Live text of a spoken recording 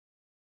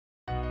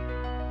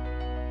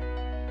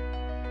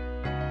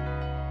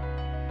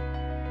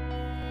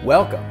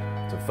Welcome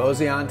to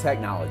Phoseon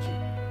Technology,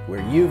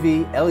 where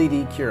UV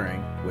LED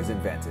curing was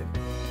invented.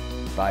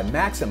 By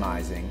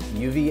maximizing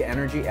UV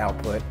energy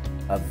output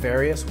of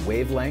various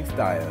wavelength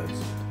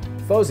diodes,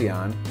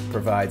 Phoseon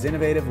provides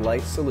innovative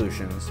light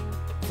solutions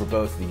for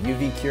both the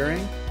UV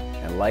curing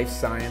and life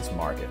science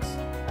markets.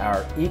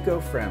 Our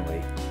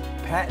eco-friendly,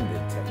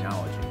 patented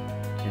technology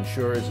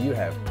ensures you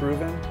have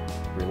proven,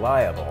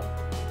 reliable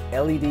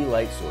LED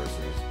light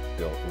sources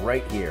built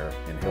right here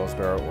in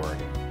Hillsboro,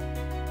 Oregon.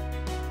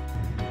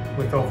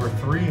 With over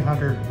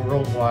 300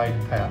 worldwide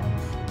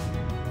patents,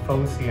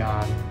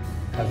 Phoseon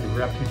has a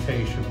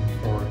reputation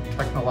for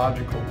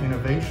technological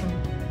innovation,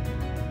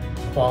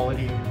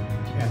 quality,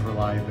 and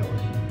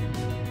reliability.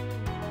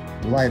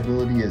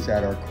 Reliability is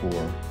at our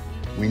core.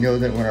 We know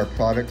that when our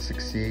products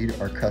succeed,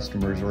 our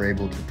customers are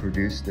able to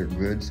produce their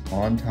goods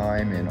on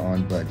time and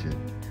on budget.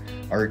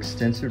 Our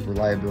extensive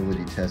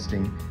reliability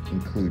testing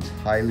includes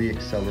highly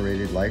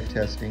accelerated life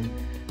testing,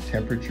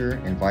 temperature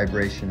and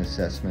vibration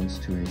assessments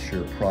to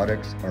ensure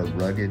products are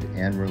rugged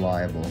and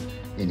reliable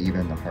in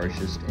even the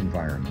harshest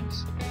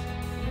environments.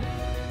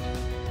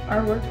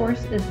 Our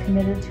workforce is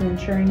committed to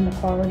ensuring the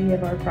quality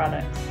of our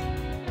products.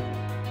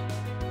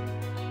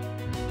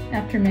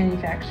 After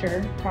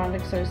manufacture,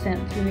 products are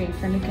sent through a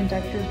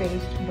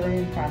semiconductor-based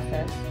burn-in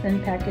process,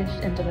 then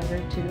packaged and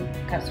delivered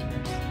to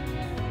customers.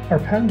 Our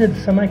patented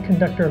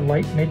semiconductor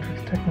light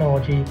matrix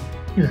technology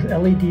uses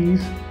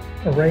LEDs,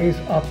 arrays,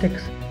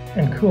 optics,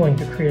 and cooling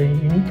to create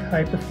a unique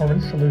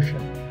high-performance solution.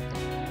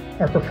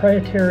 Our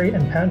proprietary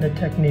and patented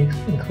techniques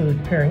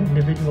include pairing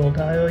individual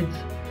diodes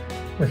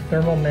with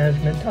thermal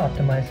management to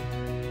optimize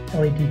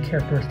LED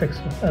characteristics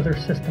with other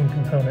system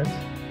components,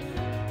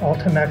 all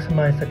to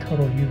maximize the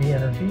total UV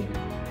energy.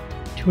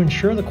 To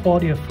ensure the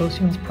quality of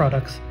Phoseon's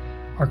products,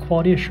 our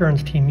quality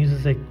assurance team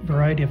uses a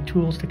variety of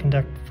tools to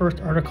conduct first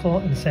article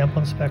and sample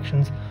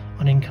inspections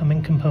on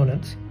incoming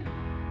components.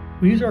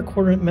 We use our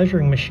coordinate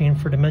measuring machine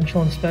for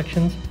dimensional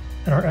inspections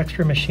and our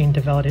X-ray machine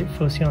to validate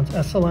Phoseon's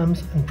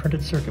SLMs and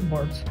printed circuit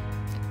boards.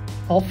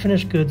 All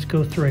finished goods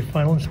go through a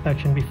final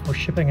inspection before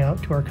shipping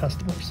out to our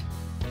customers.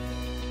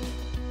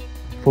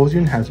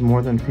 Phoseon has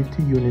more than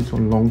 50 units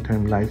on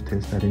long-term life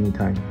tests at any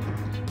time.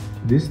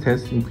 These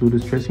tests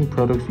include stressing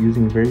products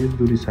using various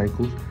duty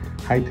cycles,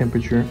 high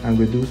temperature, and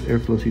reduced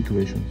airflow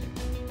situations.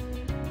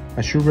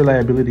 Assured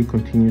reliability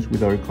continues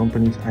with our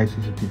company's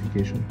ISO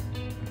certification.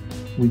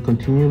 We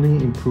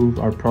continually improve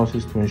our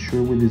process to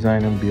ensure we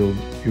design and build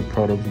your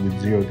products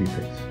with zero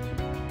defects.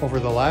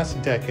 Over the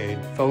last decade,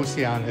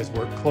 Phoseon has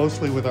worked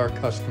closely with our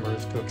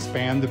customers to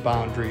expand the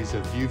boundaries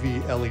of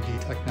UV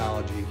LED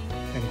technology,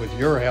 and with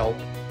your help,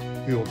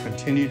 we will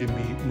continue to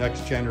meet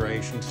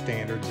next-generation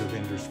standards of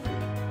industry.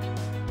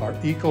 Our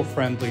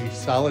eco-friendly,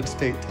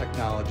 solid-state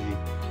technology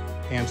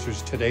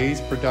answers today's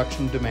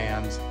production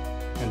demands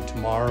and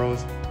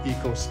tomorrow's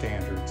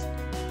eco-standards.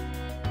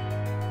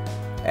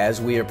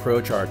 As we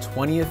approach our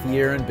 20th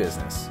year in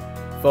business,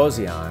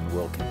 Phoseon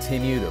will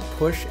continue to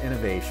push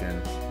innovation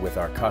with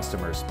our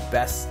customers'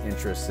 best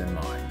interests in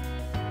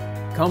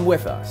mind. Come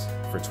with us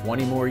for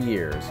 20 more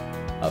years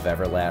of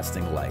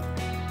everlasting light.